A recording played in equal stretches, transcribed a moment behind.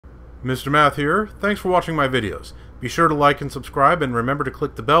Mr. Math here. Thanks for watching my videos. Be sure to like and subscribe, and remember to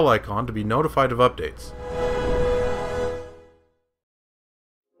click the bell icon to be notified of updates.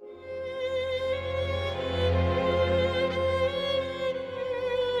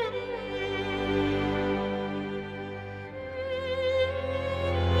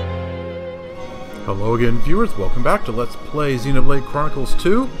 Hello again, viewers. Welcome back to Let's Play Xenoblade Chronicles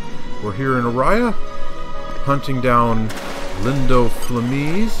 2. We're here in Urayan, hunting down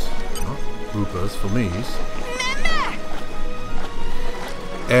Flemies.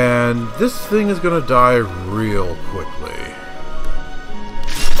 And this thing is gonna die real quickly.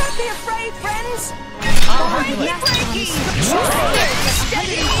 Don't be afraid, friends!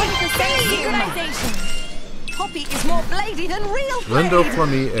 Poppy is more bladey than real blade! Lindo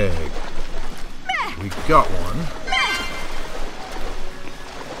Flemmy egg. We got one.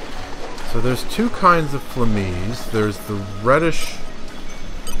 So there's two kinds of Flemies. There's the reddish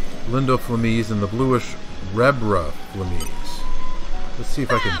Lindo Flemies and the bluish Rebra Flemies. Let's see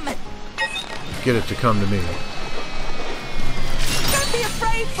if I can get it to come to me. Don't be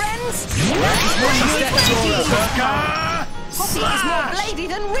afraid, friends! Poppy is more bladey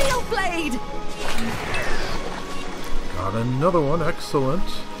than real blade! Got another one. Excellent.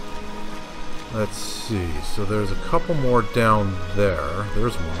 Let's see. So there's a couple more down there.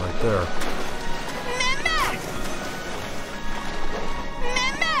 There's one right there.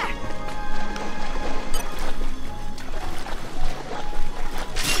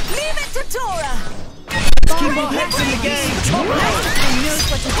 Leave it to Tora! Keep our heads in the game! Knows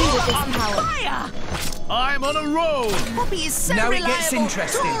what to do with this power. Fire! I'm on a roll! Poppy is so now reliable. It gets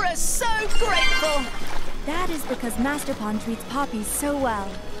interesting. Tora's so grateful. That is because Master Pawn treats Poppy so well.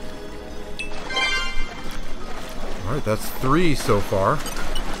 Alright, that's 3 so far.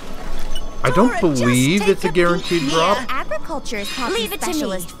 I don't believe it's a guaranteed drop. Agriculture is Poppy's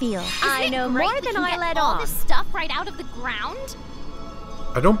specialist field. I know more than I let all on. this stuff right out of the ground?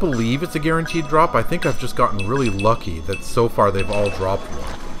 I don't believe it's a guaranteed drop. I think I've just gotten really lucky that so far they've all dropped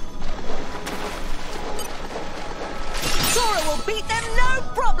one. Tora will beat them, no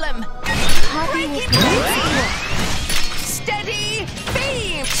problem. Poppy will Steady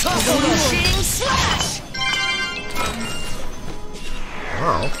beam. Swooshing slash.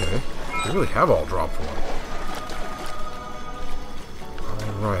 Wow, okay. They really have all dropped one.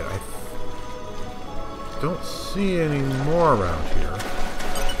 Alright, I don't see any more around here.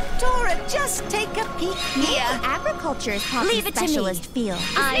 Tora, just take a peek here. Agriculture is Poppy's specialist field.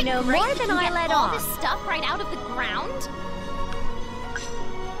 I know Great more you than can I get let all on. this stuff right out of the ground?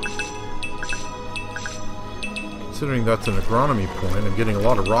 Considering that's an agronomy point, I'm getting a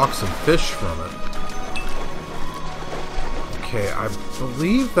lot of rocks and fish from it. Okay, I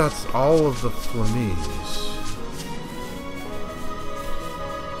believe that's all of the Flemies.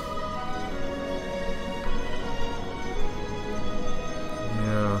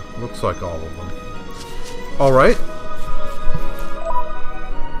 Yeah, looks like all of them. Alright.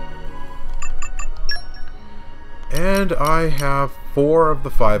 And I have 4 of the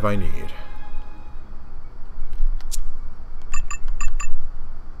 5 I need.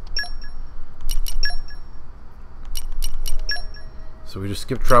 So we just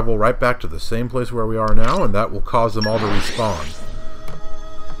skip travel right back to the same place where we are now, and that will cause them all to respawn.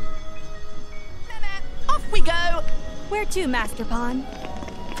 Off we go. Where to, Master Pawn?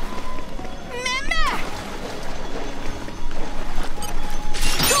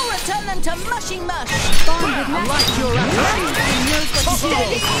 Tora, turn them to mushy mush. Bond with Master Pawn.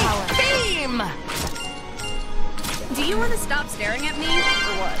 Steady beam. Do you want to stop staring at me,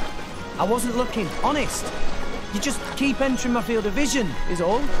 or what? I wasn't looking, honest. You just keep entering my field of vision, is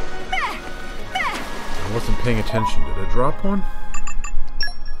all. I wasn't paying attention. Did it drop one?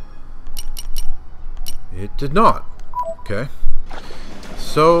 It did not. Okay.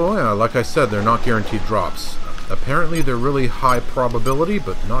 So, yeah, like I said, they're not guaranteed drops. Apparently, they're really high probability,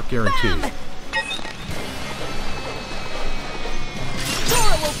 but not guaranteed.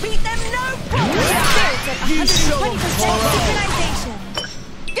 Tora will beat them, no problem. You show 'em, Synchronization.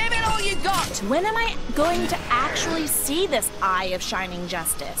 Give it all you got. When am I going to actually see this Eye of Shining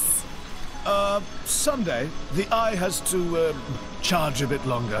Justice? Someday. The eye has to, charge a bit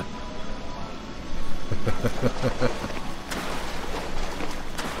longer.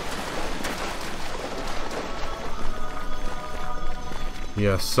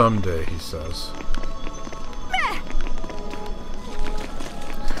 Yeah, someday, he says.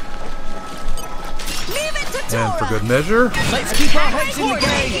 Leave it to Tora. And for good measure, Let's keep our heads in the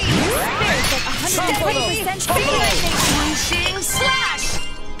game! Swooshing slash.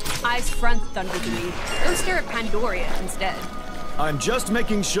 Eyes front, Thunderdeed. Go stare at Pandoria instead. I'm just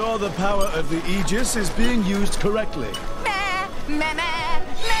making sure the power of the Aegis is being used correctly.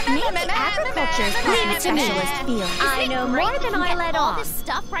 Maybe agriculture's climate specialist field. I know more than I let all on. this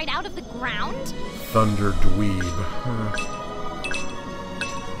stuff right out of the ground? Thunder dweeb.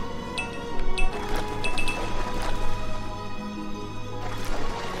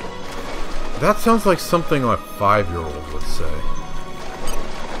 That sounds like something a 5-year-old would say.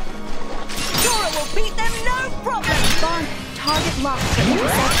 Tora will beat them no problem! Bond, target locked for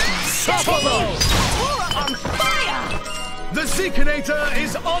interception. Tora on fire! The Zekinator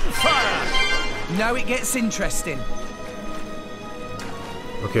is on fire! Now it gets interesting.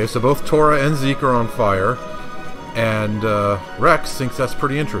 Okay, so both Tora and Zeke are on fire, and Rex thinks that's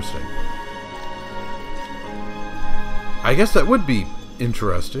pretty interesting. I guess that would be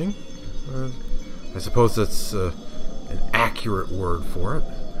interesting. I suppose that's an accurate word for it.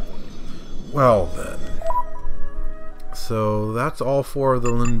 Well then. So that's all 4 of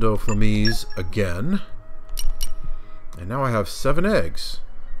the Lindo Flamies again. And now I have 7 eggs,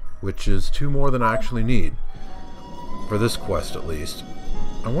 which is 2 more than I actually need. For this quest, at least.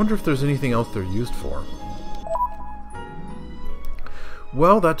 I wonder if there's anything else they're used for.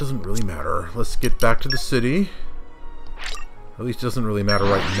 Well, that doesn't really matter. Let's get back to the city. At least it doesn't really matter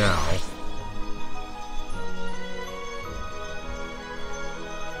right now.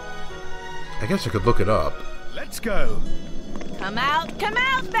 I guess I could look it up. Let's go. Come out,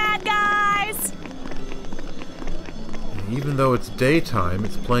 bad guys! And even though it's daytime,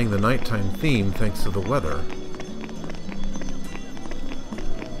 it's playing the nighttime theme thanks to the weather.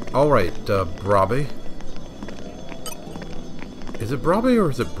 Alright, Brabe. Is it Brabe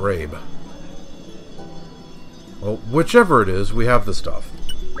or is it Brabe? Well, whichever it is, we have the stuff.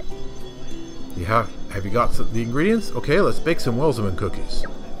 Have you got the ingredients? Okay, let's bake some Whelzaman cookies.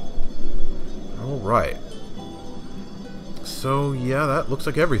 Alright. So, yeah, that looks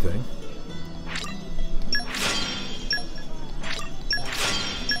like everything.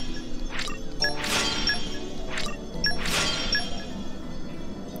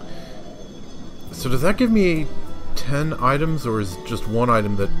 So does that give me 10 items, or is it just one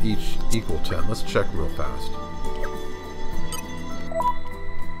item that each equal 10? Let's check real fast.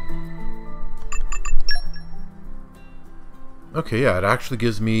 Okay, yeah, it actually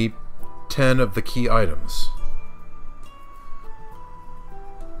gives me 10 of the key items.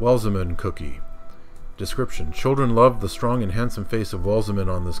 Whelzaman Cookie. Description. Children love the strong and handsome face of Whelzaman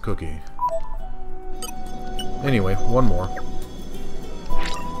on this cookie. Anyway, one more.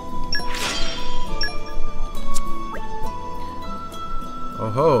 Oh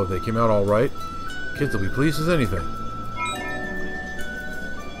ho, they came out alright. Kids will be pleased as anything.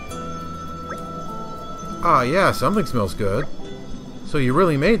 Ah yeah, something smells good. So you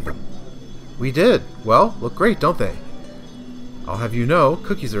really made them. We did. Well, look great, don't they? I'll have you know,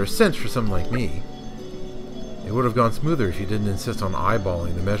 cookies are a cinch for someone like me. It would have gone smoother if you didn't insist on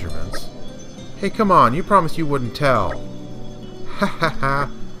eyeballing the measurements. Hey, come on, you promised you wouldn't tell. Ha ha ha.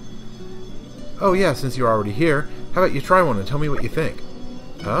 Oh yeah, since you're already here, how about you try one and tell me what you think?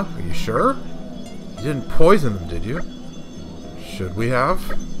 Huh? Are you sure? You didn't poison them, did you? Should we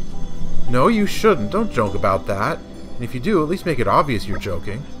have? No, you shouldn't. Don't joke about that. And if you do, at least make it obvious you're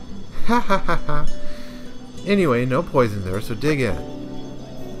joking. Ha ha ha ha. Anyway, no poison there, so dig in.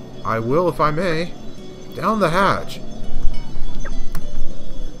 I will if I may. Down the hatch.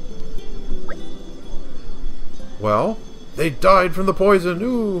 Well, they died from the poison.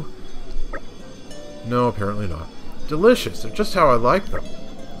 Ooh. No, apparently not. Delicious. They're just how I like them.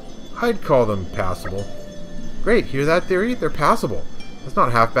 I'd call them passable. Great, hear that, Theory? They're passable. That's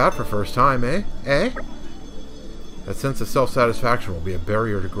not half bad for first time, eh? Eh? That sense of self-satisfaction will be a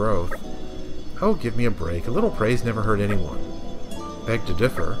barrier to growth. Oh, give me a break. A little praise never hurt anyone. Beg to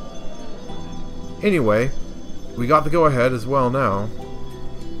differ. Anyway, we got the go-ahead as well now.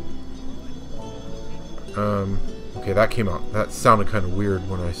 Okay, that came out. That sounded kind of weird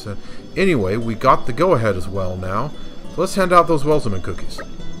when I said... Anyway, we got the go-ahead as well now. So let's hand out those Whelzaman cookies.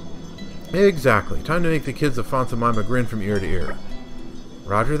 Exactly. Time to make the kids of Fonsa Myma grin from ear to ear.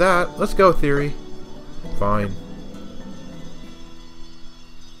 Roger that. Let's go, Theory. Fine.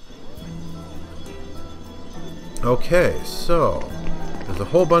 Okay, so... there's a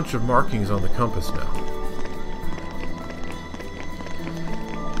whole bunch of markings on the compass now.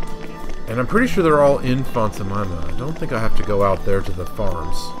 And I'm pretty sure they're all in Fonsa Myma. I don't think I have to go out there to the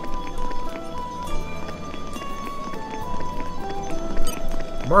farms.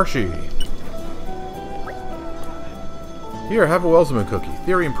 Marshy! Here, have a Whelzaman cookie.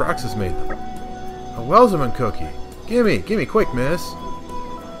 Theory and Praxis made them. A Whelzaman cookie! Gimme, quick, miss!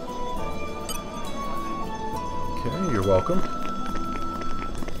 Okay, you're welcome.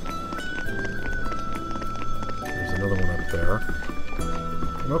 there.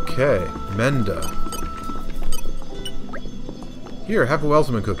 Okay, Menda. Here, have a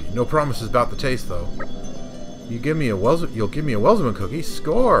Whelzaman cookie. No promises about the taste, though. You'll give me a Whelzaman cookie.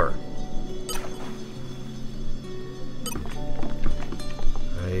 Score!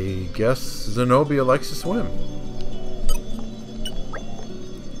 I guess Zenobia likes to swim.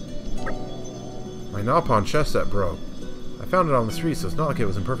 My Nalpon chess set broke. I found it on the street, so it's not like it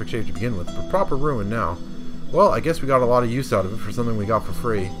was in perfect shape to begin with, but proper ruin now. Well, I guess we got a lot of use out of it for something we got for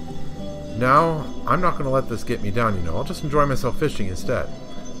free. Now, I'm not going to let this get me down, you know. I'll just enjoy myself fishing instead.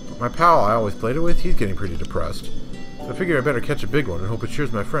 But my pal I always played it with, he's getting pretty depressed. So I figure I better catch a big one and hope it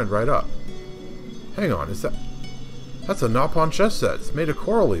cheers my friend right up. Hang on, is that... That's a Nalpon chess set. It's made of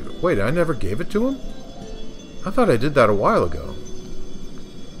coral leaf. Wait, I never gave it to him? I thought I did that a while ago.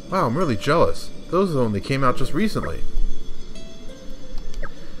 Wow, I'm really jealous. Those only came out just recently.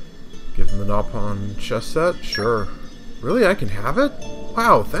 Give him the Nalpon chess set? Sure. Really? I can have it?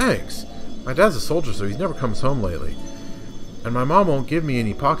 Wow, thanks. My dad's a soldier, so he never comes home lately. And my mom won't give me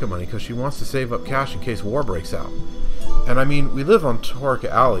any pocket money because she wants to save up cash in case war breaks out. And I mean, we live on Torque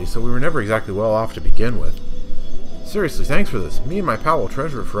Alley, so we were never exactly well off to begin with. Seriously, thanks for this. Me and my pal will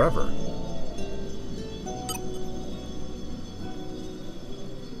treasure it forever.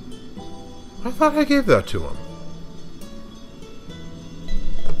 I thought I gave that to him.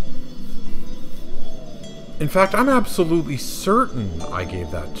 In fact, I'm absolutely certain I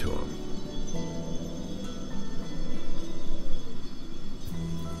gave that to him.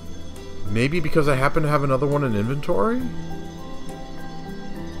 Maybe because I happen to have another one in inventory?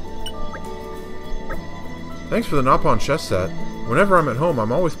 Thanks for the Nalpon chess set. Whenever I'm at home,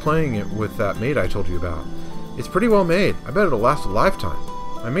 I'm always playing it with that mate I told you about. It's pretty well made. I bet it'll last a lifetime.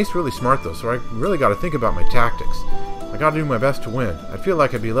 My mate's really smart though, so I really gotta think about my tactics. I gotta do my best to win. I'd feel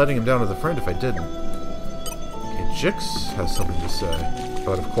like I'd be letting him down as a friend if I didn't. Okay, Jix has something to say.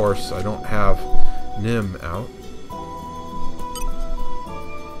 But of course, I don't have Nim out.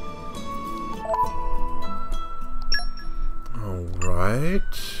 Alright.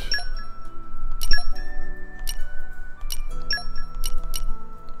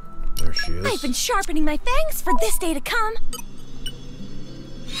 There she is. I've been sharpening my fangs for this day to come.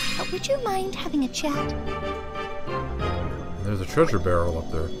 Would you mind having a chat? There's a treasure barrel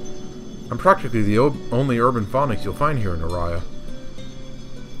up there. I'm practically the only urban phonics you'll find here in Urayan.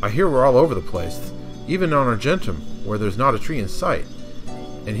 I hear we're all over the place, even on Argentum, where there's not a tree in sight.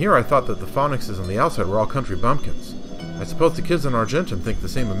 And here I thought that the phonixes on the outside were all country bumpkins. I suppose the kids in Argentum think the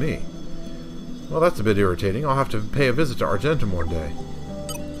same of me. Well, that's a bit irritating. I'll have to pay a visit to Argentum one day.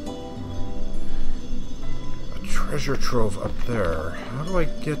 A treasure trove up there. How do I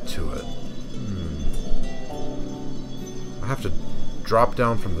get to it? I have to drop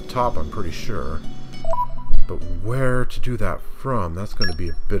down from the top, I'm pretty sure. But where to do that from? That's going to be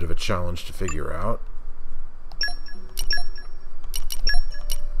a bit of a challenge to figure out.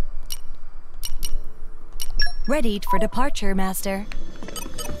 Ready for departure, Master.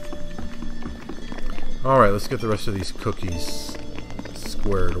 Alright, let's get the rest of these cookies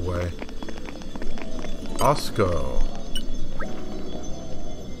squared away. Osco.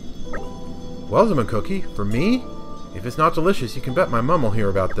 Whelzaman cookie? For me? If it's not delicious, you can bet my mum will hear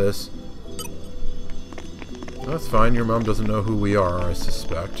about this. That's fine, your mum doesn't know who we are, I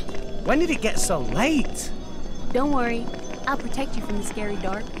suspect. When did it get so late? Don't worry. I'll protect you from the scary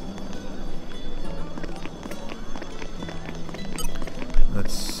dark.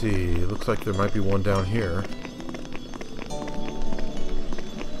 Let's see. Looks like there might be one down here.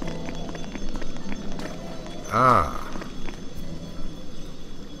 Ah.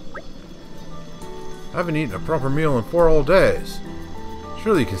 I haven't eaten a proper meal in 4 whole days.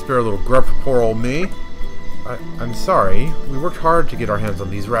 Surely you can spare a little grub for poor old me. I'm sorry. We worked hard to get our hands on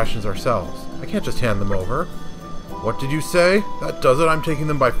these rations ourselves. I can't just hand them over. What did you say? That does it. I'm taking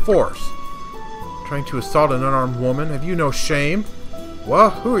them by force. Trying to assault an unarmed woman? Have you no shame?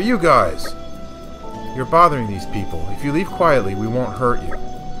 What? Who are you guys? You're bothering these people. If you leave quietly, we won't hurt you.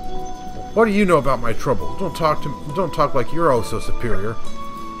 What do you know about my trouble? Don't talk like you're oh so superior.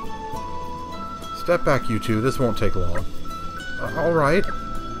 Step back, you two. This won't take long. All right.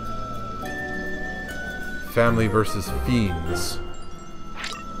 Family versus fiends.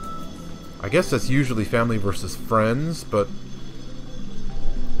 I guess that's usually family versus friends, but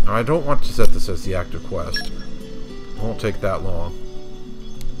I don't want to set this as the active quest. It won't take that long.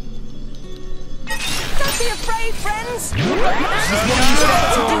 Don't be afraid, friends!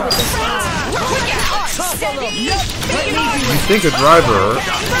 You think a driver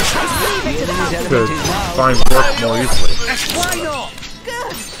could find work more easily. Why not?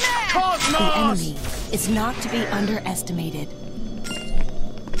 Good! The enemy is not to be underestimated.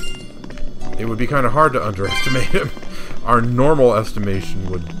 It would be kind of hard to underestimate him. Our normal estimation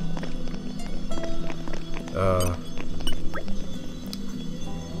would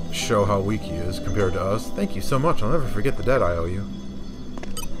show how weak he is compared to us. Thank you so much. I'll never forget the debt I owe you.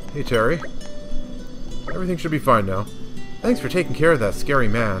 Hey, Terry. Everything should be fine now. Thanks for taking care of that scary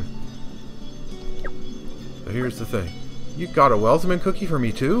man. So here's the thing. You got a Whelzaman cookie for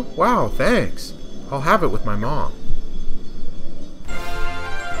me too? Wow, thanks. I'll have it with my mom.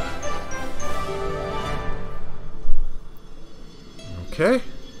 Okay.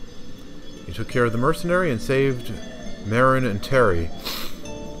 You took care of the mercenary and saved Marin and Terry.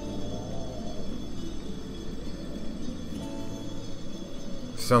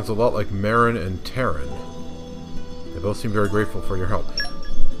 Sounds a lot like Marin and Terran. They both seem very grateful for your help.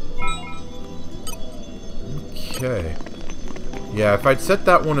 Okay. Yeah, if I'd set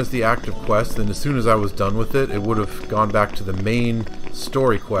that one as the active quest, then as soon as I was done with it, it would have gone back to the main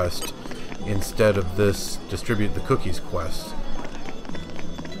story quest instead of this distribute the cookies quest.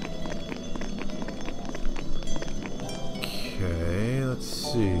 Okay, let's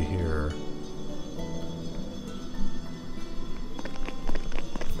see here.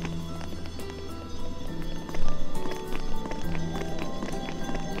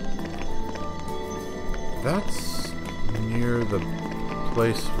 That's near the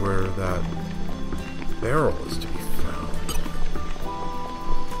place where that barrel is to be found.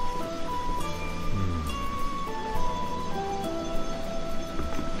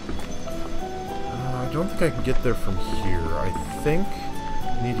 I don't think I can get there from here. I think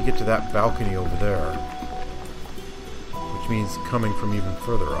I need to get to that balcony over there, which means coming from even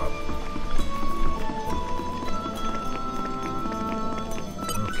further up.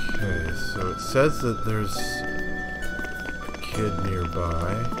 Okay, so it says that there's a kid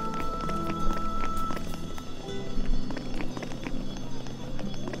nearby.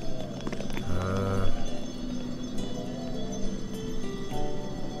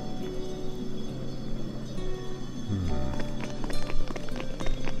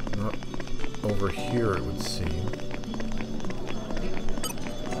 Not over here, it would seem.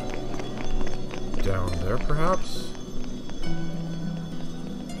 Down there, perhaps?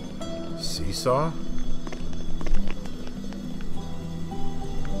 Seesaw?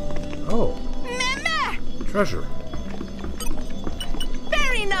 Oh. Mama! Treasure.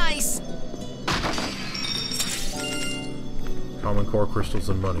 Very nice! Common core crystals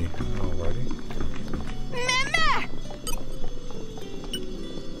and money. Alrighty. Mama!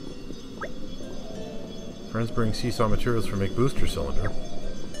 Friends bring seesaw materials for make booster cylinder.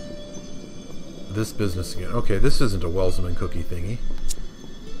 This business again. Okay, this isn't a Whelzaman cookie thingy.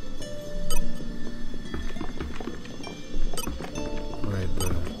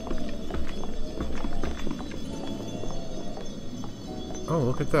 Oh,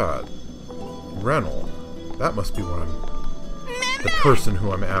 look at that. Rennell. That must be what I'm... the person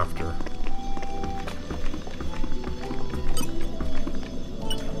who I'm after.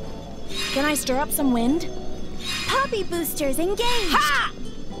 Can I stir up some wind? Poppy boosters engaged. Ha!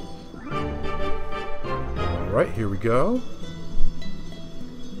 Alright, here we go.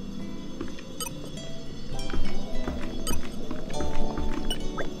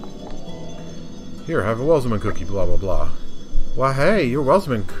 Here, have a Whelzaman cookie, blah blah blah. Why, hey, your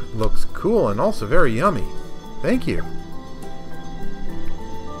Whelzaman looks cool and also very yummy. Thank you.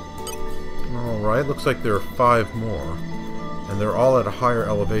 Alright, looks like there are 5 more. And they're all at a higher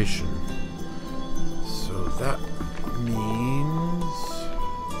elevation. So that means...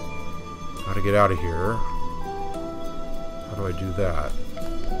 how to get out of here. How do I do that?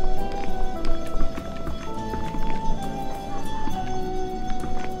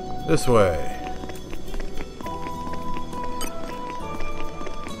 This way.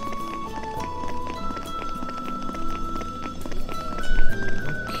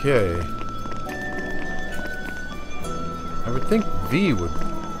 Okay. I would think V would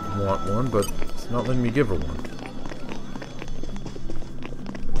want one, but it's not letting me give her one.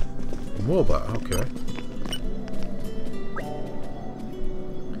 Mulba, okay.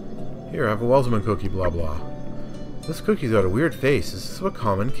 Here, have a Whelzaman cookie, blah blah. This cookie's got a weird face. Is this what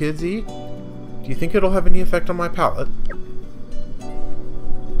common kids eat? Do you think it'll have any effect on my palate?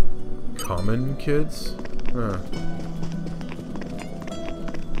 Common kids? Huh.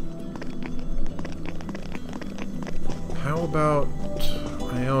 How about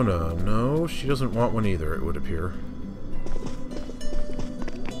Iona? No, she doesn't want one either, it would appear.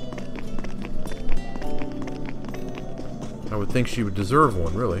 I would think she would deserve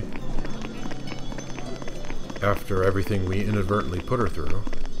one, really. After everything we inadvertently put her through.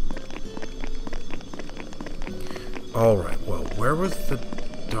 Alright, well, where was the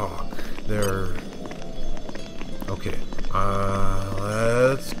dock? There... Okay,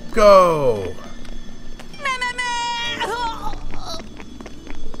 let's go!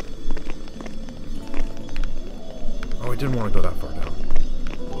 Oh, I didn't want to go that far down.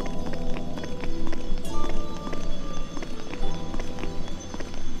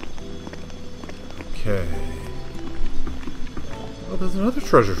 Okay. Oh, there's another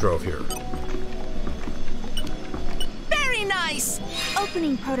treasure trove here. Very nice.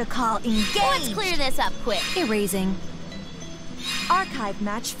 Opening protocol engaged. Let's clear this up quick. Erasing. Archive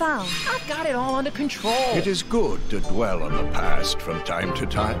match found. I've got it all under control. It is good to dwell on the past from time to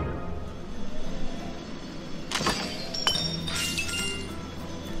time.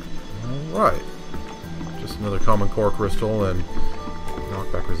 Alright. Just another common core crystal and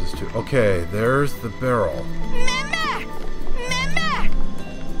knockback resist 2. Okay, there's the barrel.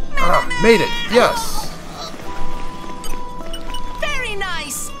 Ah, made it! Yes! Very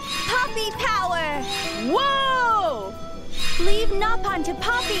nice. Poppy power! Whoa! Leave Napon to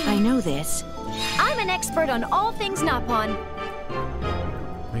Poppy! I know this. I'm an expert on all things Napon.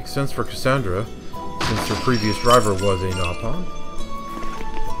 Makes sense for Cassandra, since her previous driver was a Napon.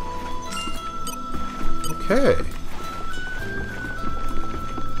 Okay.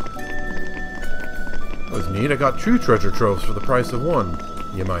 That was neat. I got 2 treasure troves for the price of 1,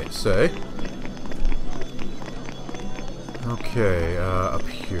 you might say. Okay, up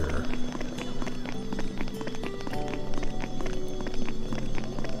here.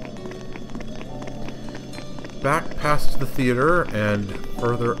 Back past the theater and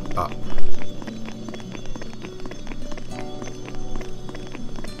further up.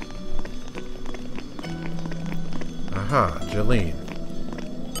 Aha, Jeline.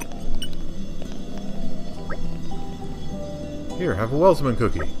 Here, have a Whelzaman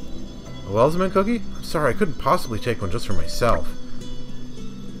cookie. A Whelzaman cookie? I'm sorry, I couldn't possibly take one just for myself.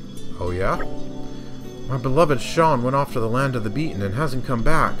 Oh yeah? My beloved Sean went off to the land of the beaten and hasn't come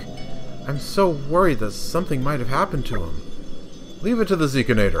back. I'm so worried that something might have happened to him. Leave it to the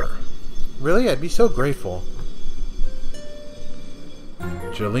Zekinator. Really? I'd be so grateful.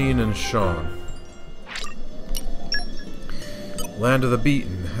 Jeline and Sean. Land of the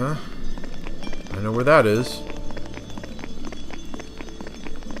beaten, huh? I know where that is.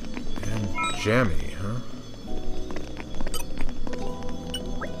 And Jammy, huh?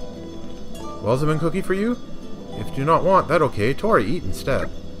 Whelzaman cookie for you? If you do not want that, okay. Tori, eat instead.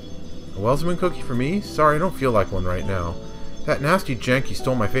 A Whelzaman cookie for me? Sorry, I don't feel like one right now. That nasty Janky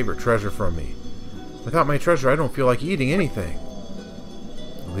stole my favorite treasure from me. Without my treasure, I don't feel like eating anything.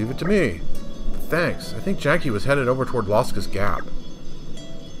 Leave it to me. Thanks. I think Janky was headed over toward Loska's Gap.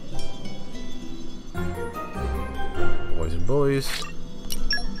 Boys and bullies.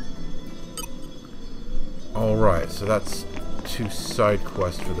 Alright, so that's 2 side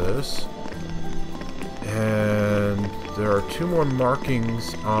quests for this. And there are 2 more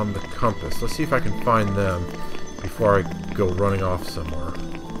markings on the compass. Let's see if I can find them before I go running off somewhere.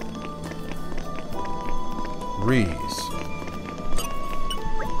 Reese.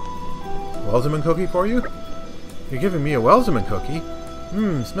 Whelzaman cookie for you? You're giving me a Whelzaman cookie?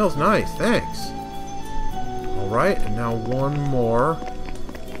 Mmm, smells nice, thanks. Alright, and now 1 more.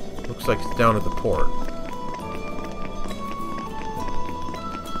 Looks like it's down at the port.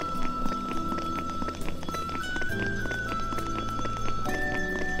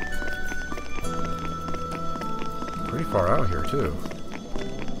 Pretty far out here, too.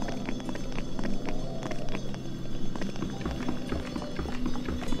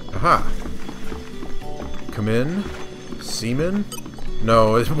 Aha! Come in. Seaman?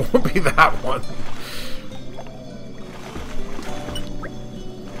 No, it won't be that one.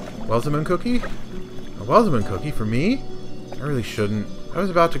 Whelzaman cookie? A Whelzaman cookie for me? I really shouldn't. I was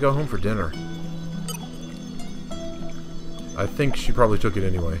about to go home for dinner. I think she probably took it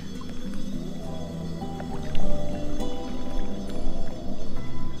anyway.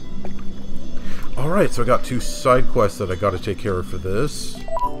 Alright, so I got 2 side quests that I gotta take care of for this.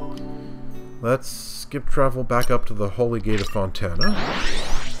 Let's skip travel back up to the Holy Gate of Fontana.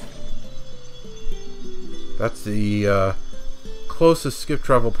 That's the closest skip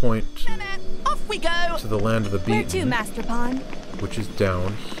travel point Off we go. to the land of the Where to, beaten, Master Pawn? which is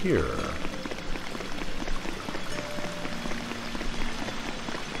down here.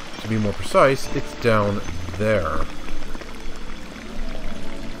 To be more precise, it's down there.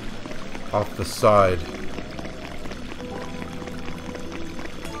 Off the side.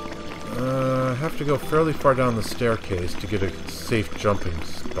 I have to go fairly far down the staircase to get a safe jumping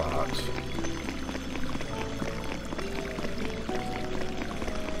spot.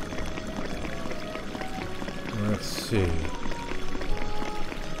 Let's see.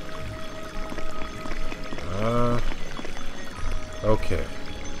 Okay.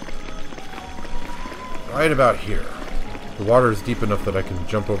 Right about here. The water is deep enough that I can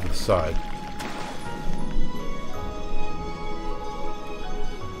jump over the side.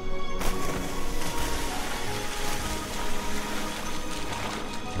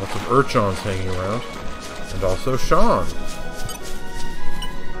 Lots of urchins hanging around. And also Sean.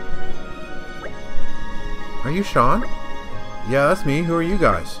 Are you Sean? Yeah, that's me. Who are you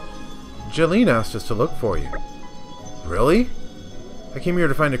guys? Jeline asked us to look for you. Really? I came here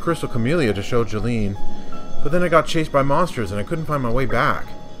to find a crystal camellia to show Jeline, but then I got chased by monsters and I couldn't find my way back.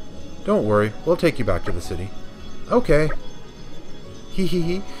 Don't worry, we'll take you back to the city. Okay. Hee hee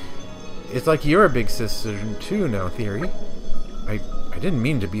hee. It's like you're a big sister too now, Theory. I didn't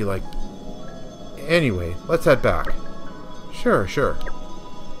mean to be like... Anyway, let's head back. Sure, sure.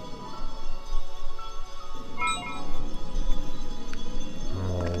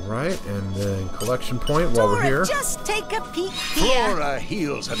 Alright, and then collection point while we're here. Just take a peek here. Flora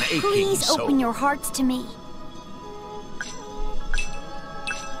heals an aching Please soul. open your hearts to me.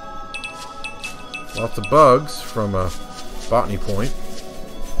 Lots of bugs from Botany Point.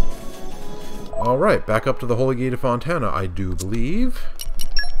 Alright, back up to the Holy Gate of Fontana, I do believe.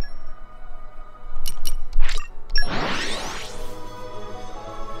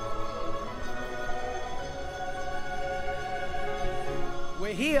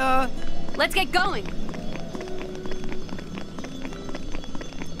 We're here. Let's get going.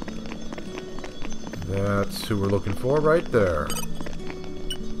 That's who we're looking for right there.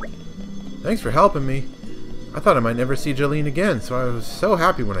 Thanks for helping me. I thought I might never see Jeline again, so I was so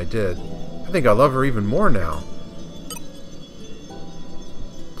happy when I did. I think I love her even more now.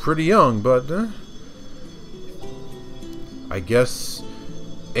 Pretty young, but I guess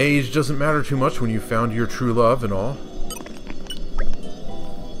age doesn't matter too much when you've found your true love and all.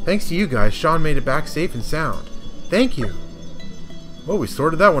 Thanks to you guys, Sean made it back safe and sound. Thank you. Well, we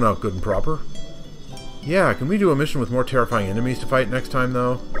sorted that one out good and proper. Yeah, can we do a mission with more terrifying enemies to fight next time,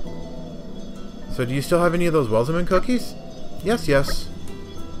 though? So do you still have any of those Whelzaman cookies? Yes, yes.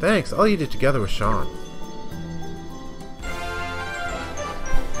 Thanks, I'll eat it together with Sean.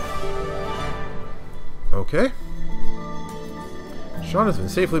 Okay. Sean has been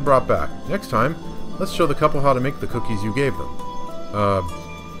safely brought back. Next time, let's show the couple how to make the cookies you gave them.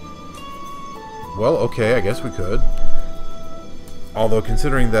 Well, okay, I guess we could. Although,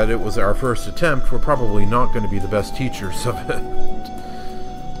 considering that it was our first attempt, we're probably not going to be the best teachers of it.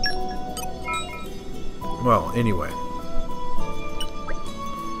 Well, anyway.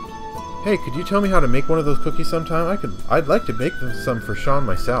 Hey, could you tell me how to make one of those cookies sometime? I'd like to bake some for Sean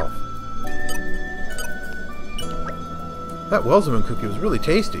myself. That Whelzaman cookie was really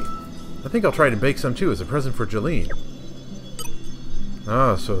tasty. I think I'll try to bake some too as a present for Jeline.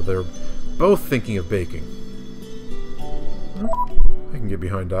 Ah, so they're both thinking of baking. I can get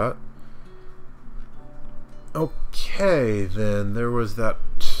behind that. Okay, then there was that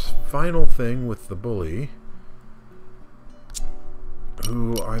final thing with the bully,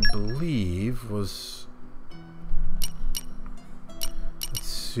 who I believe was... Let's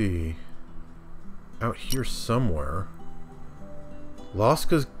see... out here somewhere.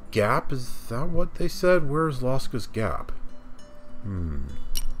 Loska's Gap? Is that what they said? Where's Loska's Gap?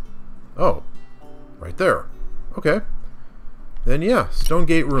 Oh, right there. Okay. Then yeah,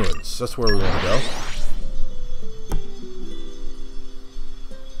 Stonegate Ruins. That's where we want to go.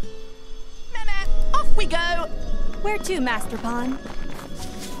 Mama, off we go. Where to, Master Pawn?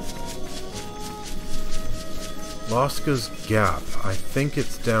 Loska's Gap. I think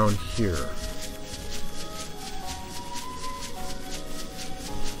it's down here.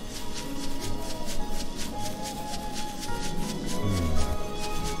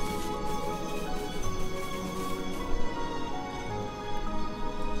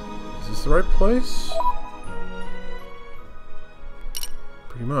 Is this the right place?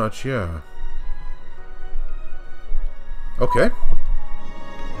 Pretty much, yeah. Okay.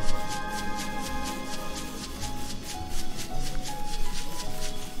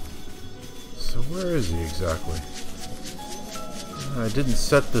 So where is he exactly? I didn't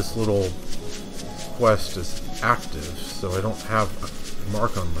set this little quest as active, so I don't have a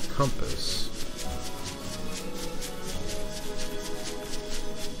mark on the compass.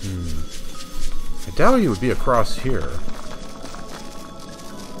 I doubt he would be across here.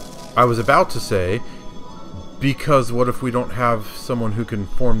 I was about to say, because what if we don't have someone who can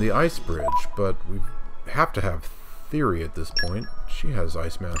form the ice bridge? But we have to have Theory at this point. She has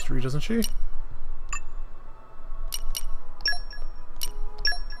ice mastery, doesn't she?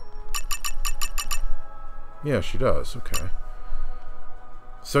 Yeah, she does. Okay.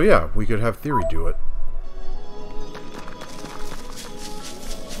 So yeah, we could have Theory do it.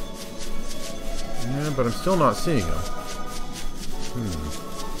 Yeah, but I'm still not seeing him.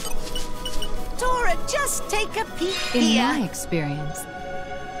 Tora, just take a peek In here. my experience,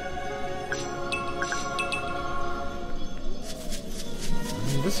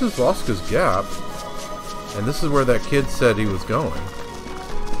 This is Loska's Gap. And this is where that kid said he was going.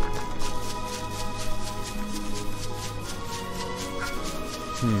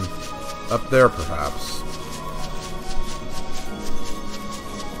 Up there, perhaps.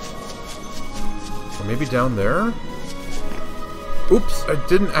 Or maybe down there? Oops, I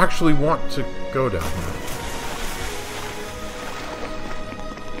didn't actually want to go down here.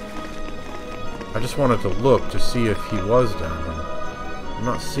 I just wanted to look to see if he was down there. I'm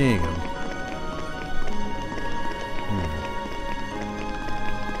not seeing him.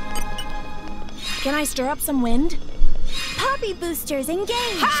 Can I stir up some wind? Poppy boosters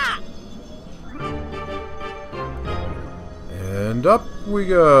engaged. Ha! And up we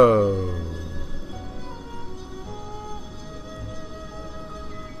go.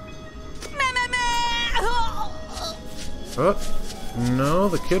 But no,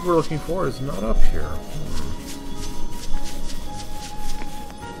 the kid we're looking for is not up here.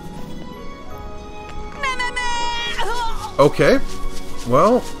 Okay,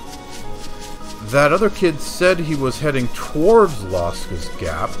 well, that other kid said he was heading towards Loska's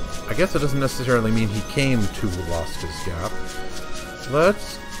Gap. I guess it doesn't necessarily mean he came to Loska's Gap.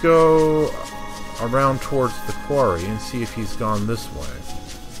 Let's go around towards the quarry and see if he's gone this way.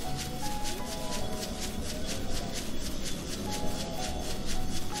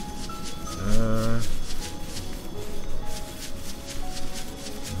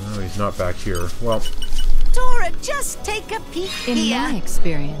 No, he's not back here. Well, Tora, just take a peek in here. my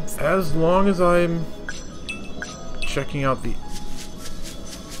experience, as long as I'm checking out the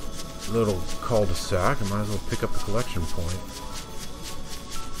little cul-de-sac, I might as well pick up the collection point.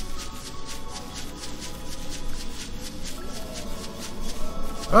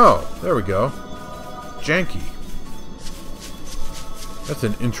 Oh, there we go. Janky. That's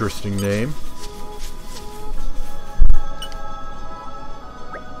an interesting name.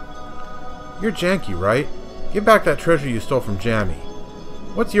 You're Janky, right? Give back that treasure you stole from Jammy.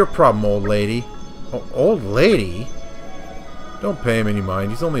 What's your problem, old lady? Oh, old lady? Don't pay him any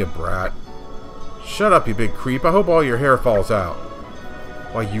mind. He's only a brat. Shut up, you big creep. I hope all your hair falls out.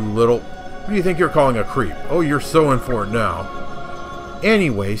 Why, you little... Who do you think you're calling a creep? Oh, you're so in for it now.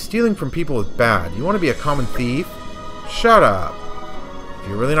 Anyway, stealing from people is bad. You want to be a common thief? Shut up. If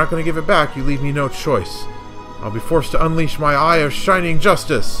you're really not going to give it back, you leave me no choice. I'll be forced to unleash my eye of shining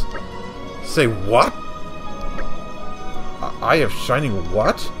justice. Say what? Eye of shining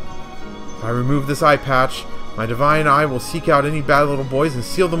what? If I remove this eye patch, my divine eye will seek out any bad little boys and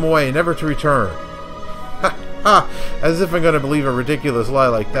seal them away, never to return. Ha ha! As if I'm going to believe a ridiculous lie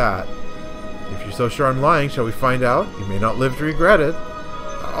like that. If you're so sure I'm lying, shall we find out? You may not live to regret it.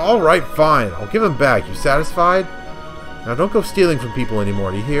 Alright, fine. I'll give them back. You satisfied? Now don't go stealing from people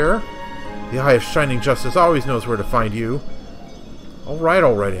anymore, do you hear? The Eye of Shining Justice always knows where to find you. Alright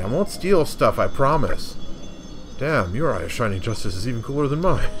already, I won't steal stuff, I promise. Damn, your Eye of Shining Justice is even cooler than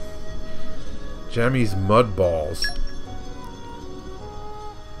mine. Jammy's mud balls.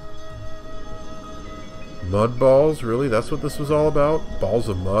 Mud balls? Really? That's what this was all about? Balls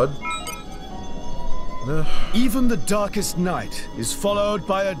of mud? Even the darkest night is followed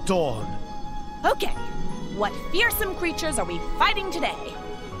by a dawn. Okay, what fearsome creatures are we fighting today?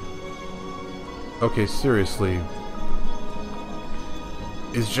 Okay, seriously.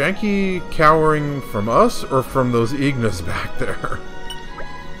 Is Janky cowering from us or from those Ignas back there?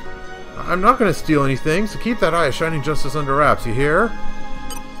 I'm not going to steal anything, so keep that Eye of Shining Justice under wraps, you hear?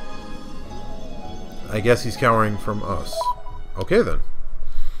 I guess he's cowering from us. Okay, then.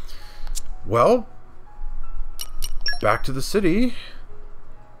 Well, back to the city.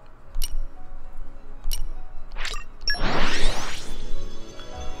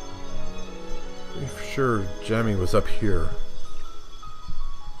 Pretty sure Jammy was up here.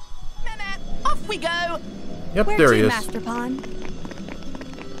 Off we go! Yep, Where there he to, is. Master Pawn?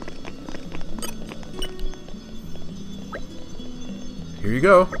 Here you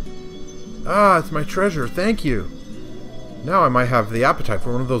go. Ah, it's my treasure. Thank you. Now I might have the appetite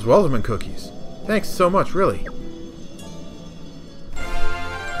for one of those Whelzaman cookies. Thanks so much, really.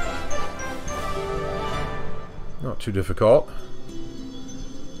 Not too difficult.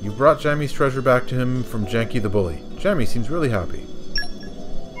 You brought Jammy's treasure back to him from Janky the Bully. Jammy seems really happy.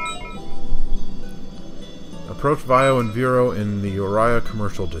 Approach Vio and Vero in the Urayan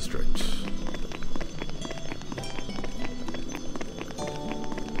commercial district.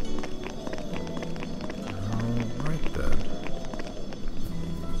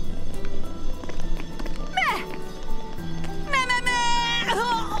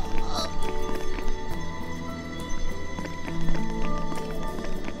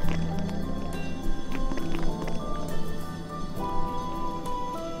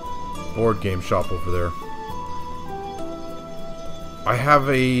 board game shop over there. I have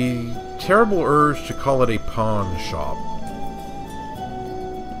a terrible urge to call it a pawn shop.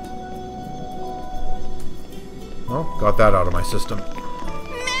 Well, got that out of my system.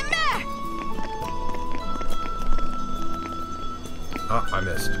 Ah, I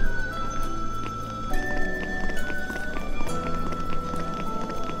missed.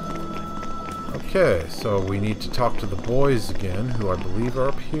 Okay, so we need to talk to the boys again, who I believe are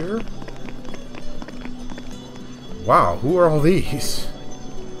up here. Wow, who are all these?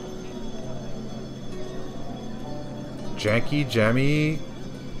 Janky, Jammy,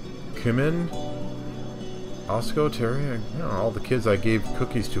 Kumin, Osco, Terry, you know, all the kids I gave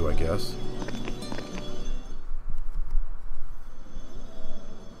cookies to, I guess.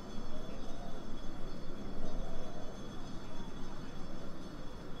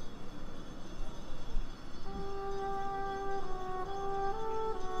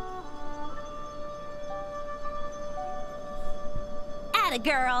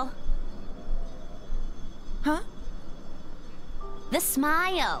 Girl. Huh? The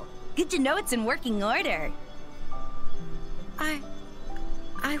smile. Good to know it's in working order.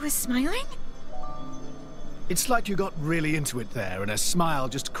 I was smiling? It's like you got really into it there, and a smile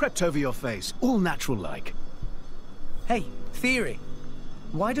just crept over your face, all natural-like. Hey, Theory.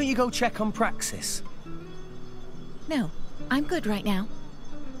 Why don't you go check on Praxis? No, I'm good right now.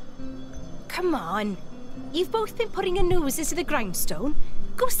 Come on. You've both been putting your noses to the grindstone.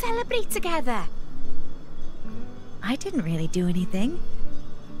 Go celebrate together. I didn't really do anything.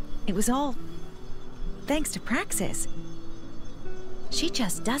 It was all thanks to Praxis. She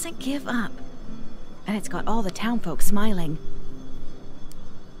just doesn't give up. And it's got all the townfolk smiling.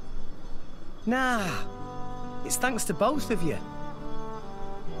 Nah. It's thanks to both of you.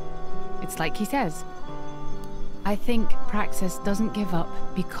 It's like he says. I think Praxis doesn't give up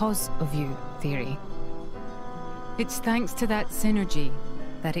because of you, Theory. It's thanks to that synergy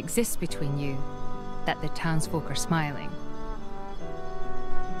that exists between you that the townsfolk are smiling.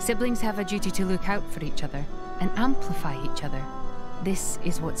 Siblings have a duty to look out for each other and amplify each other. This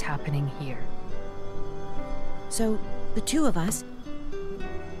is what's happening here. So, the two of us...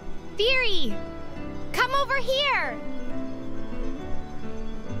 Theory! Come over here!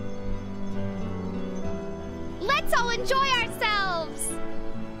 Let's all enjoy ourselves!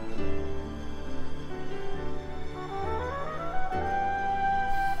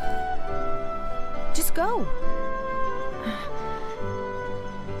 Just go.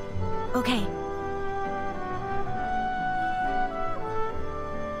 Okay.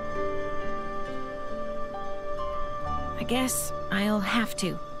 I guess I'll have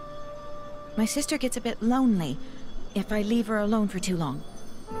to. My sister gets a bit lonely if I leave her alone for too long.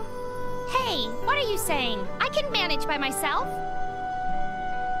 Hey, what are you saying? I can manage by myself.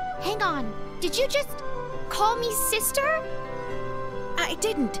 Hang on. Did you just call me sister? I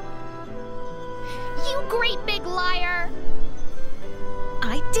didn't. You great big liar!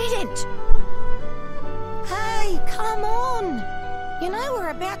 I didn't! Hey, come on! You know we're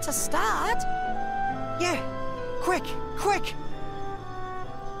about to start. Yeah, quick, quick!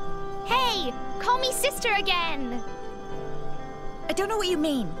 Hey, call me sister again! I don't know what you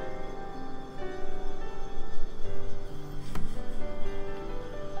mean.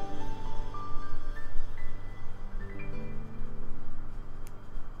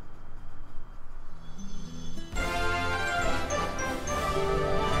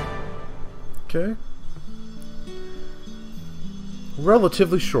 Okay.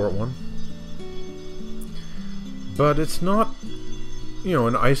 Relatively short one. But it's not, you know,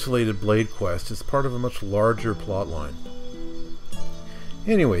 an isolated Blade quest. It's part of a much larger plotline.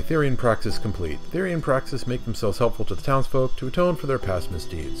 Anyway, Theory and Praxis complete. Theory and Praxis make themselves helpful to the townsfolk to atone for their past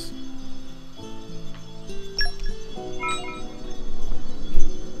misdeeds.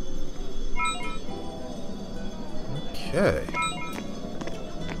 Okay.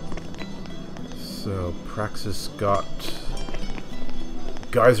 So, Praxis got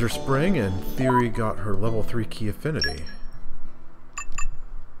Geyser Spring, and Theory got her level 3 key affinity.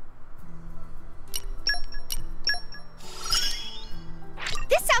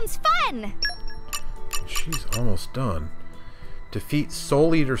 This sounds fun! She's almost done. Defeat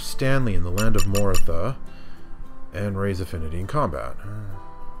Soul Eater Stanley in the land of Moritha, and raise affinity in combat.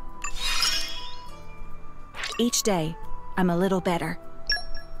 Each day, I'm a little better.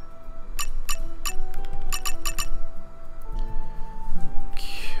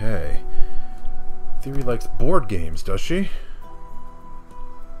 Okay. Theory likes board games, does she?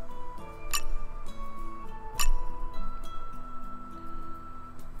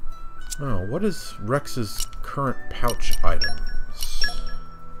 Oh, what is Rex's current pouch items?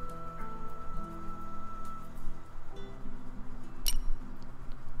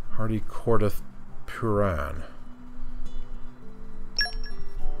 Hardy Cordath Puran.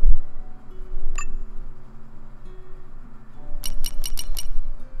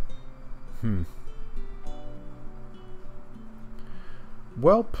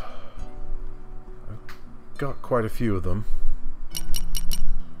 Welp. I've got quite a few of them.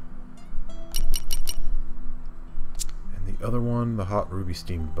 And the other one, the Hot Ruby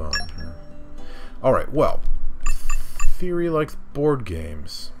Steamed Bun. Alright, well. Theory likes board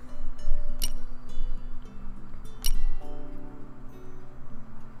games.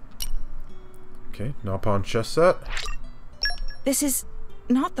 Okay, Napon chess set. This is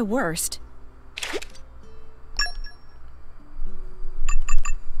not the worst.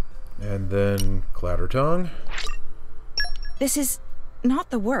 And then Clattertongue. This is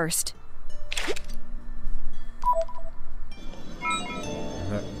not the worst.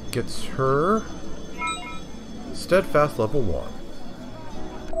 And that gets her Steadfast level 1.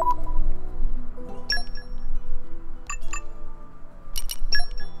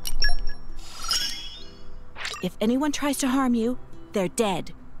 If anyone tries to harm you, they're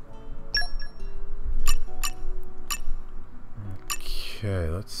dead. Okay,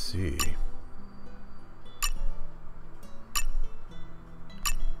 let's see.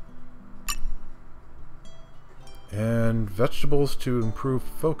 And vegetables to improve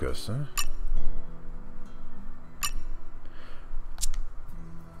focus, huh?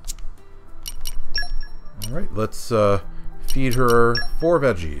 Alright, let's feed her 4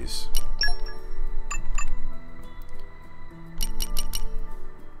 veggies.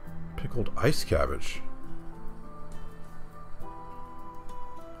 Pickled ice cabbage.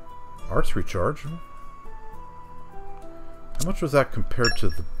 Arts recharge. How much was that compared to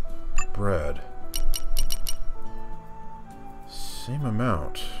the bread? Same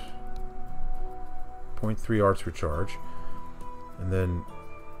amount. 0.3 arts recharge. And then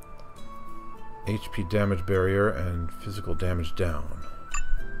HP damage barrier and physical damage down.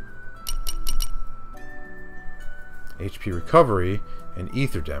 HP recovery and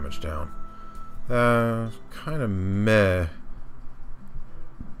ether damage down. Kind of meh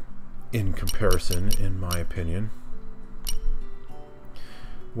in comparison, in my opinion.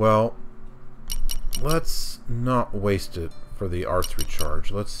 Well, let's not waste it for the arts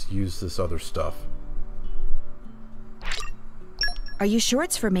recharge. Let's use this other stuff. Are you sure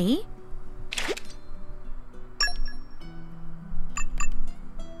it's for me?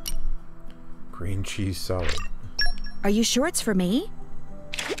 Green cheese salad. Are you sure it's for me?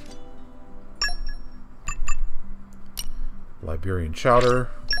 Liberian chowder.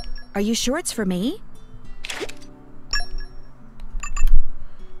 Are you sure it's for me?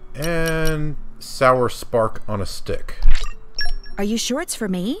 And sour spark on a stick. Are you sure it's for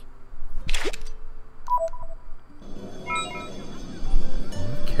me?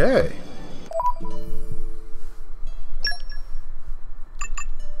 Okay.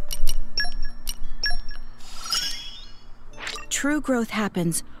 True growth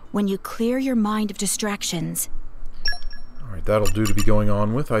happens when you clear your mind of distractions. Alright, that'll do to be going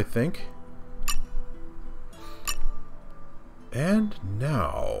on with, I think. And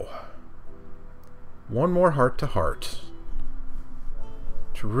now, one more heart-to-heart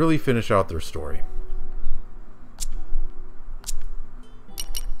to really finish out their story.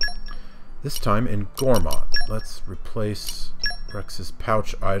 This time in Gormott. Let's replace Rex's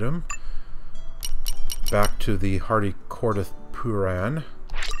pouch item. Back to the Hardy Cordath Puran.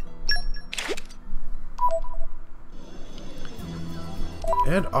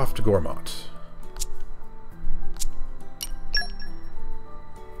 And off to Gormott.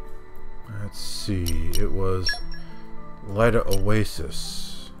 Let's see, it was Lida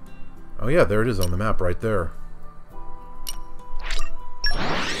Oasis. Oh yeah, there it is on the map right there.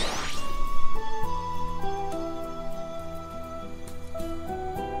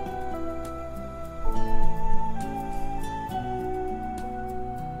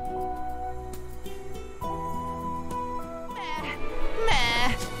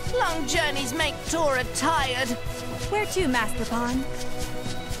 Meh. Long journeys make Tora tired. Where to, Master Pawn?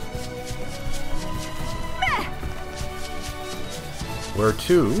 Where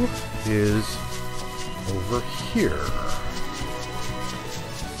to is over here.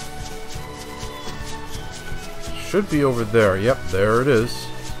 Should be over there. Yep, there it is.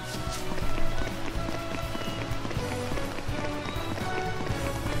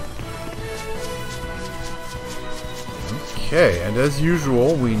 Okay, and as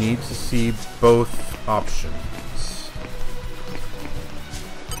usual, we need to see both options.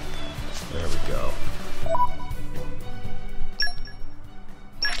 There we go.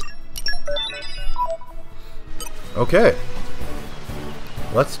 Okay.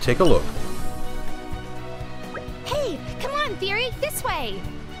 let's take a look. Hey, come on, Theory, this way!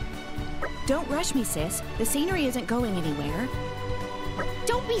 Don't rush me, sis. The scenery isn't going anywhere.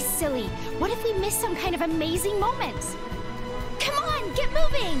 Don't be silly. What if we miss some kind of amazing moment? Come on, get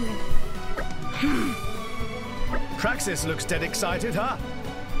moving! Praxis looks dead excited, huh?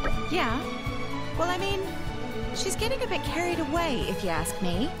 Yeah. Well, I mean, she's getting a bit carried away, if you ask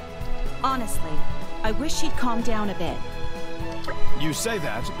me. Honestly, I wish she'd calm down a bit. You say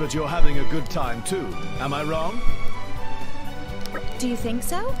that, but you're having a good time too. Am I wrong? Do you think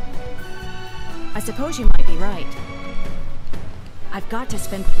so? I suppose you might be right. I've got to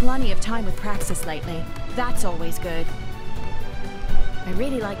spend plenty of time with Praxis lately. That's always good. I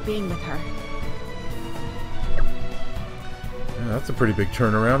really like being with her. Yeah, that's a pretty big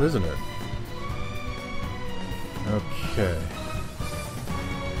turnaround, isn't it? Okay.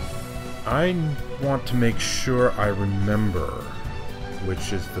 I want to make sure I remember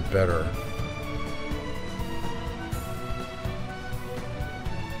which is the better.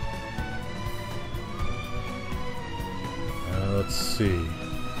 Let's see.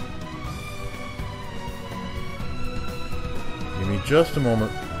 Give me just a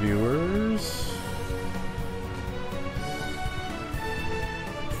moment, viewers.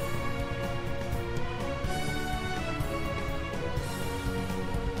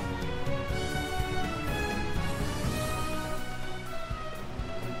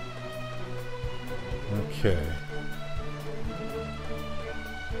 Okay.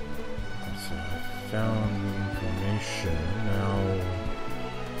 So I found the information. Now,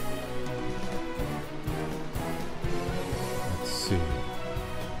 let's see.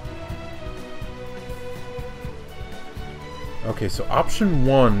 Okay, so option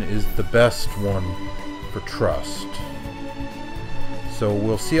 1 is the best one for trust. So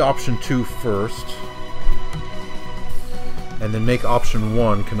we'll see option 2 first, and then make option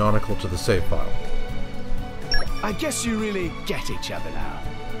 1 canonical to the save file. I guess you really get each other now.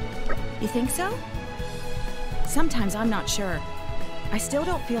 You think so? Sometimes I'm not sure. I still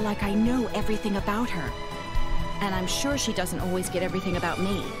don't feel like I know everything about her. And I'm sure she doesn't always get everything about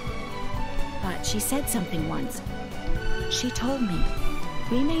me. But she said something once. She told me,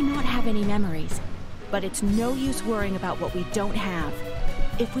 we may not have any memories, but it's no use worrying about what we don't have.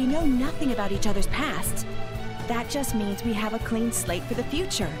 If we know nothing about each other's pasts, that just means we have a clean slate for the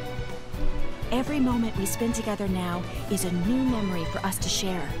future. Every moment we spend together now is a new memory for us to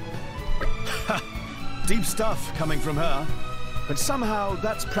share. Deep stuff coming from her. But somehow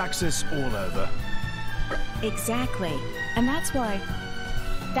that's Praxis all over. Exactly. And that's why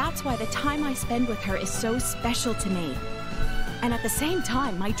the time I spend with her is so special to me. And at the same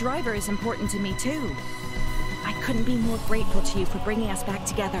time, my driver is important to me too. I couldn't be more grateful to you for bringing us back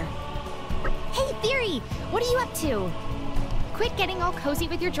together. Hey, Theory! What are you up to? Quit getting all cozy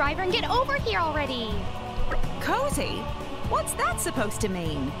with your driver and get over here already! Cozy? What's that supposed to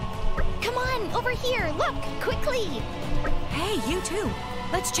mean? Come on, over here! Look, quickly! Hey, you too!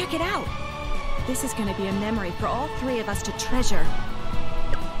 Let's check it out! This is gonna be a memory for all three of us to treasure.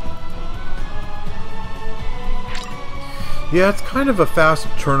 Yeah, it's kind of a fast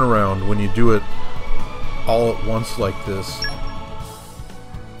turnaround when you do it all at once like this.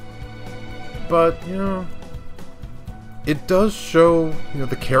 But, you know, it does show, you know,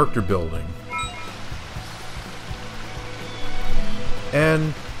 the character building.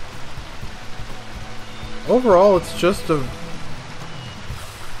 And overall, it's just a,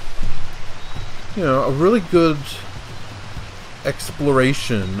 you know, a really good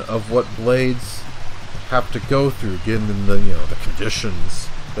exploration of what Blades have to go through, given the, you know, the conditions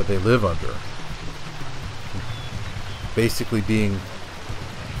that they live under. Basically being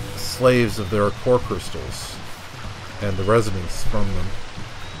slaves of their core crystals and the resonance from them,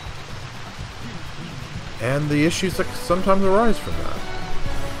 and the issues that sometimes arise from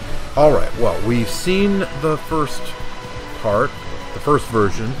that. Alright, well, we've seen the first part, the first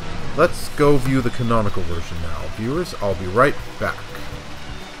version. Let's go view the canonical version now. Viewers, I'll be right back.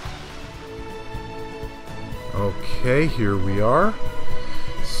 Okay, here we are.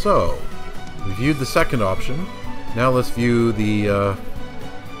 So, we viewed the second option. Now let's view the,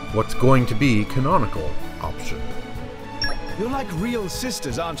 what's going to be canonical option. You're like real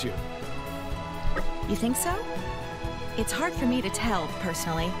sisters, aren't you? You think so? It's hard for me to tell,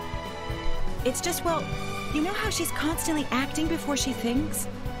 personally. It's just, well, you know how she's constantly acting before she thinks?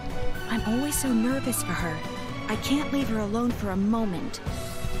 I'm always so nervous for her. I can't leave her alone for a moment.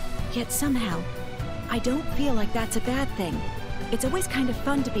 Yet somehow, I don't feel like that's a bad thing. It's always kind of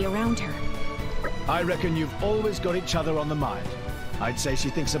fun to be around her. I reckon you've always got each other on the mind. I'd say she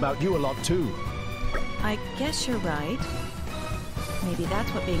thinks about you a lot too. I guess you're right. Maybe that's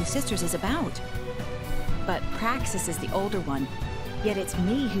what being sisters is about. But Praxis is the older one. Yet it's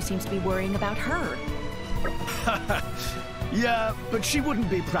me who seems to be worrying about her. Yeah, but she wouldn't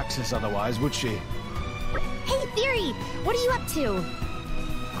be Praxis otherwise, would she? Hey, Theory! What are you up to?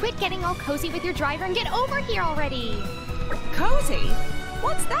 Quit getting all cozy with your driver and get over here already! Cozy?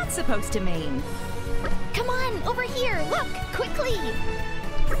 What's that supposed to mean? Come on, over here! Look, quickly!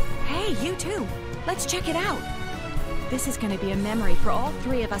 Hey, you too! Let's check it out! This is gonna be a memory for all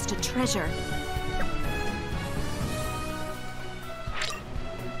three of us to treasure.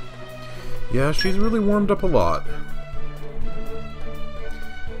 Yeah, she's really warmed up a lot.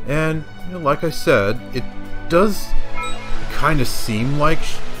 And, you know, like I said, it does kind of seem like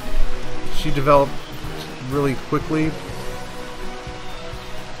she developed really quickly.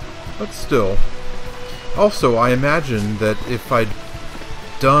 But still. Also, I imagine that if I'd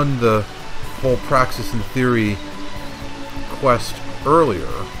done the whole Praxis and Theory quest earlier,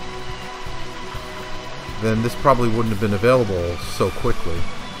 then this probably wouldn't have been available so quickly.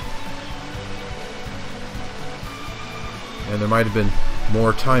 And there might have been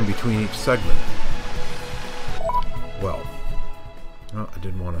more time between each segment. Well, I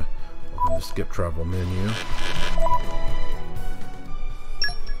didn't want to open the skip travel menu.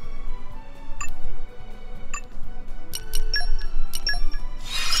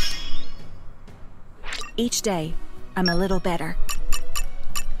 Each day, I'm a little better.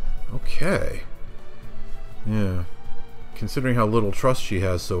 Okay. Yeah. Considering how little trust she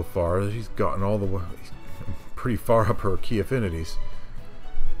has so far, she's gotten all the way pretty far up her key affinities.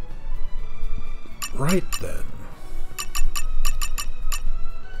 Right then.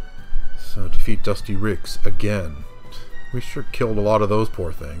 So, defeat Dusty Ricks again. We sure killed a lot of those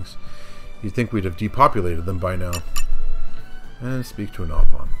poor things. You'd think we'd have depopulated them by now. And speak to an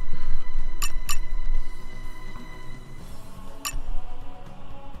Opon.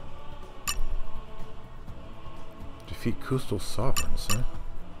 Defeat coastal sovereigns, huh?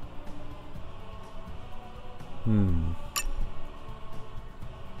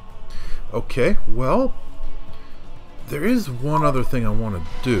 Okay, well, there is one other thing I want to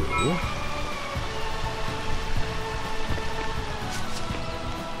do.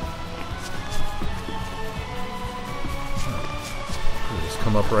 Just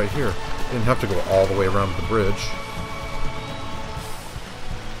come up right here. Didn't have to go all the way around the bridge.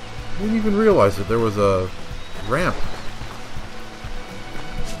 Didn't even realize that there was a ramp.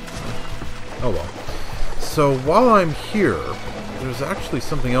 Oh well. So while I'm here, there's actually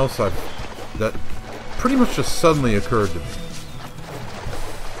something else that pretty much just suddenly occurred to me.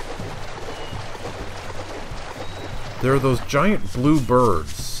 There are those giant blue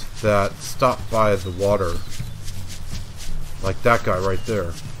birds that stop by the water, like that guy right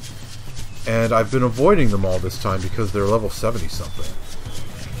there. And I've been avoiding them all this time because they're level 70 something.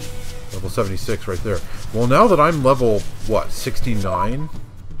 Level 76 right there. Well, now that I'm level, what, 69?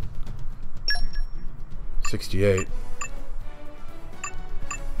 68.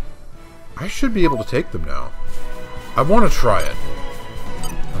 I should be able to take them now. I want to try it.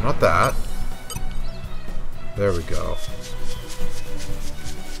 No, not that. There we go.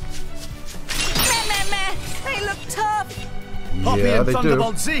 They look tough! Poppy Yeah, and they do.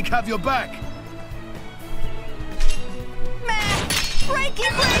 Thunderbolt Zeke have your back! Breaky!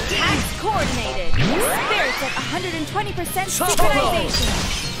 Acts coordinated. Spirits at 120% synchronization.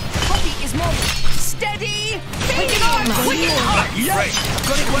 Poppy is more steady. Take it on! Quicken up! Right! I've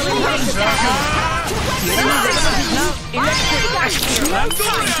got it well in hand!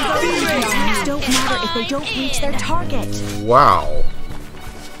 Attacks don't matter if they don't reach their target. Wow.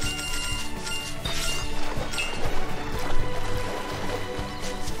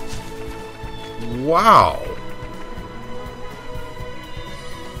 Wow.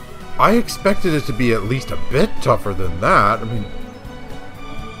 I expected it to be at least a bit tougher than that. I mean...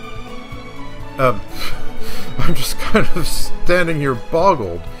 I'm just kind of standing here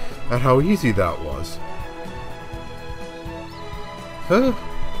boggled at how easy that was. Huh?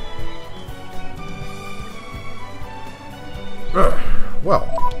 Well.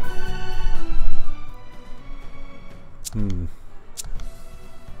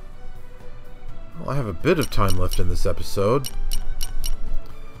 Well, I have a bit of time left in this episode.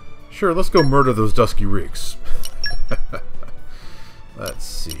 Sure, let's go murder those Dusky Reeks. Let's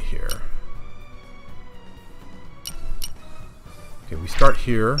see here. Okay, we start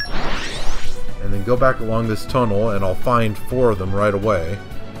here, and then go back along this tunnel, and I'll find 4 of them right away.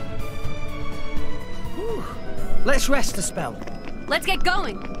 Whew. Let's rest a spell. Let's get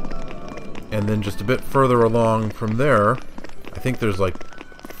going. And then just a bit further along from there, I think there's like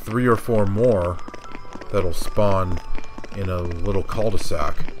 3 or 4 more that'll spawn in a little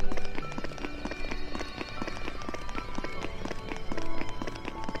cul-de-sac.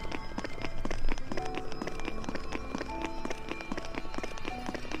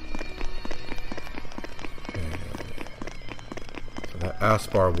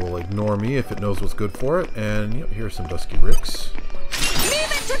 Aspar will ignore me if it knows what's good for it, and yep, here's some Dusky Ricks.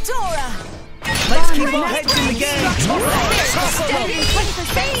 Leave it to Tora! Let's keep our heads in the game! Steady! 20%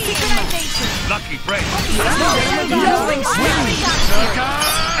 synchronization! Lucky break!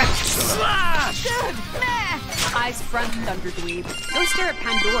 Slash! Good! Meh! Eyes front, Thunderdweeb. Go stare at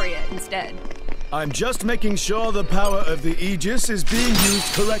Pandoria instead. I'm just making sure the power of the Aegis is being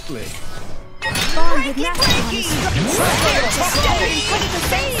used correctly. Bond with Master. Steady!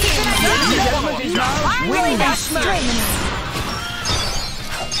 20% synchronization!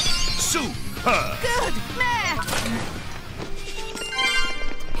 Super! Good! Meh!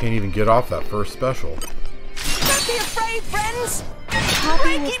 Can't even get off that first special. Don't be afraid, friends!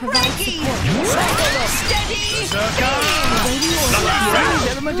 Poppy will provide support. Steady!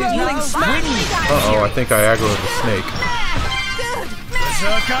 Uh-oh, I think I aggroed the snake. Good!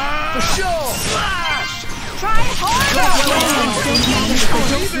 For sure! Slash! Try harder!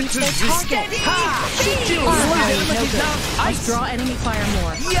 Draw enemy fire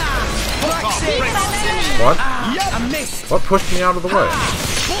more. What? I missed! What pushed me out of the way?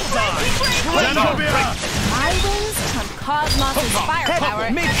 My wings from Cosmos' firepower.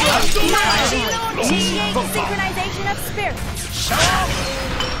 Initiating synchronization of spirits.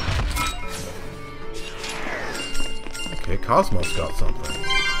 Okay, Cosmos got something.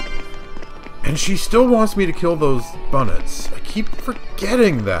 And she still wants me to kill those bunnets. I keep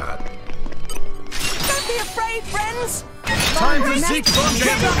forgetting that. Don't be afraid, friends! Time to seek vengeance!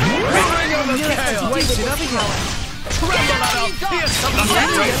 Bring on the chaos! Wasted up power! Tremble at our fearsome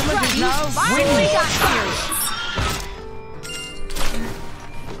Finally got serious!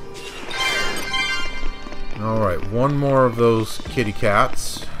 Alright, one more of those kitty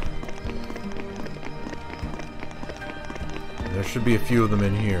cats. There should be a few of them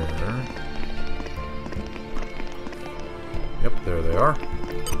in here. Yep, there they are. Dora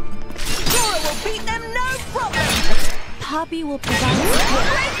will beat them, no problem! Poppy will provide support.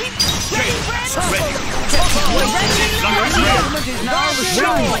 Ready, friends?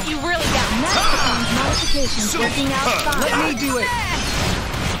 Show me what you really got. Master's modifications working out fine. Let me do it!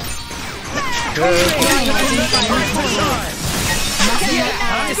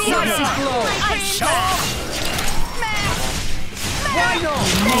 Decisive blow! Why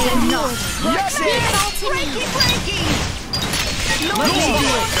not? Yes, breaky, breaky!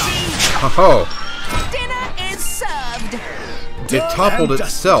 Oh, Dinner is served! it toppled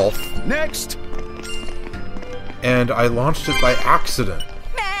itself, Next! and I launched it by accident.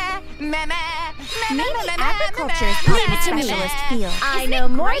 Maybe agriculture is what the specialist feels. I know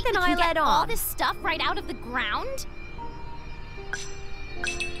more than I let on. All this stuff right out of the ground?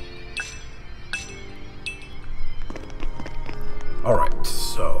 Alright,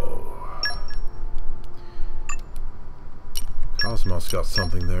 so... Cosmos got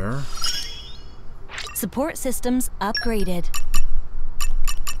something there. Support systems upgraded.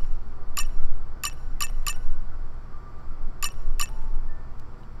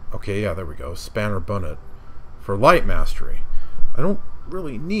 Okay, yeah, there we go. Spanner Bunnet. For Light Mastery. I don't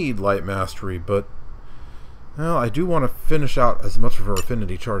really need Light Mastery, but... well, I do want to finish out as much of her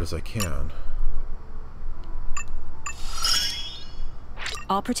affinity chart as I can.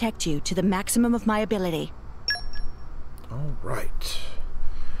 I'll protect you to the maximum of my ability. Alright.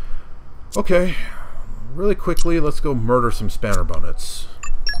 Okay. Really quickly, let's go murder some Spanner Bunnets.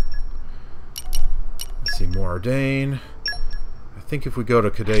 Let's see, more Ardane. I think if we go to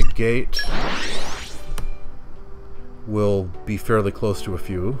Cadet Gate, we'll be fairly close to a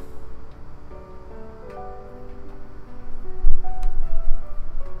few.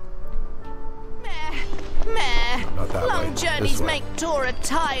 Not that Long way. journeys This way. make Tora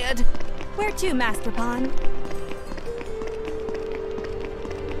tired. Where to, Master Pawn?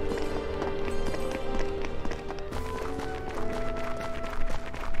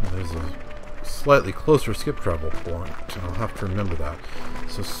 There's a slightly closer skip travel point. I'll have to remember that.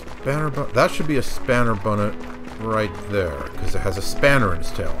 So Spanner Bunnet, that should be a Spanner Bunnet right there, because it has a spanner in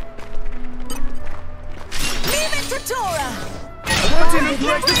its tail. Leave it to Tora. What's in the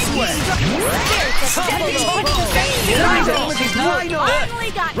break the sweat?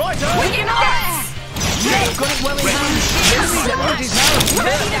 Finally got Right, wicked ass. got it well in hand.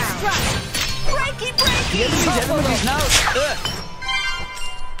 Ready to strike. Breaky, breaky.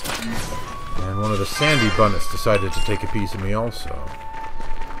 And one of the Sandy Bunnets decided to take a piece of me also.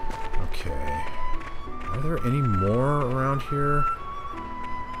 Okay. Why Are there any more around here?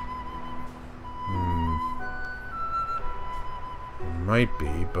 Might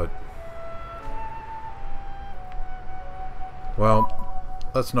be, but... well,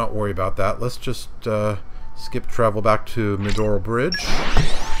 let's not worry about that. Let's just skip travel back to Midoro Bridge.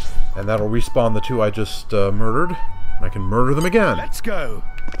 And that'll respawn the two I just murdered. I can murder them again. Let's go.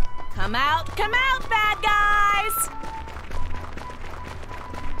 Come out, bad guys!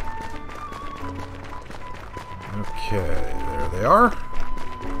 Okay, there they are.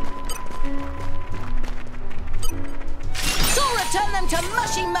 Dora, turn them to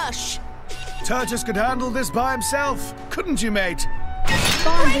mushy mush! Turtus could handle this by himself, couldn't you, mate?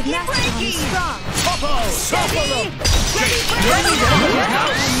 Bonded breaky! Topo! Steady!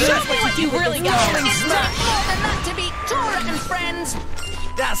 Show me what you really got! It's not more than that to beat Dora and friends!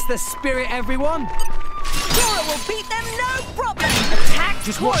 That's the spirit, everyone. Dora will beat them, no problem! Attack,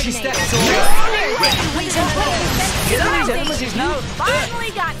 just watch your steps,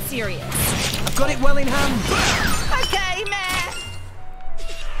 Finally got serious. I've got it well in hand. Okay, man.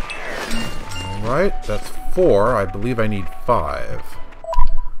 Alright, that's 4. I believe I need 5.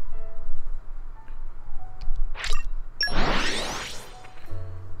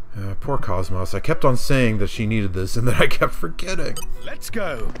 Poor Cosmos. I kept on saying that she needed this, and then I kept forgetting. Let's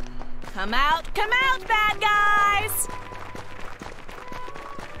go. Come out, bad guys!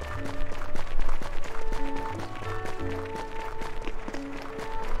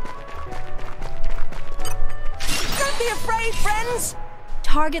 Don't be afraid, friends!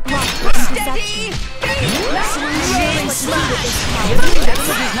 Target locked. Steady! Rolling smash!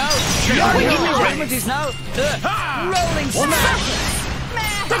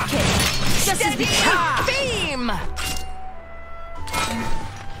 Steady! Beam!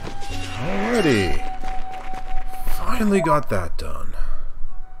 Alrighty. Finally got that done.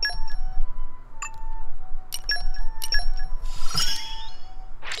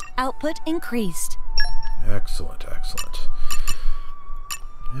 Output increased. Excellent, excellent.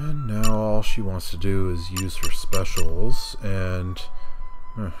 And now all she wants to do is use her specials, and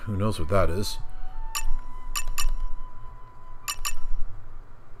who knows what that is.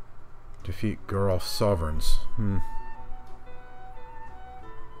 Defeat Geralf's sovereigns.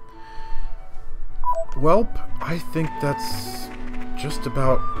 Well, I think that's just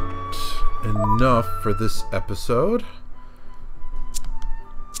about enough for this episode.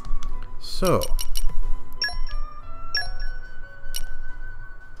 So,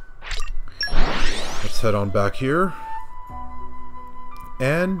 let's head on back here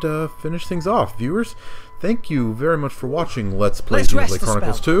and finish things off. Viewers, thank you very much for watching Let's Play Xenoblade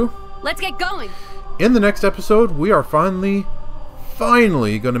Chronicles 2. Let's get going. In the next episode, we are finally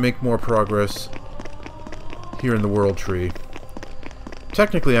going to make more progress here in the World Tree.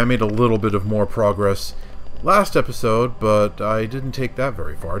 Technically, I made a little bit of more progress last episode, but I didn't take that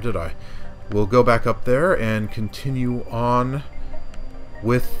very far, did I? We'll go back up there and continue on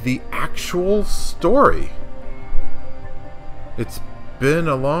with the actual story. It's been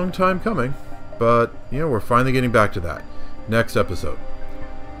a long time coming, but, you know, we're finally getting back to that. Next episode.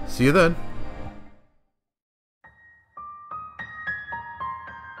 See you then.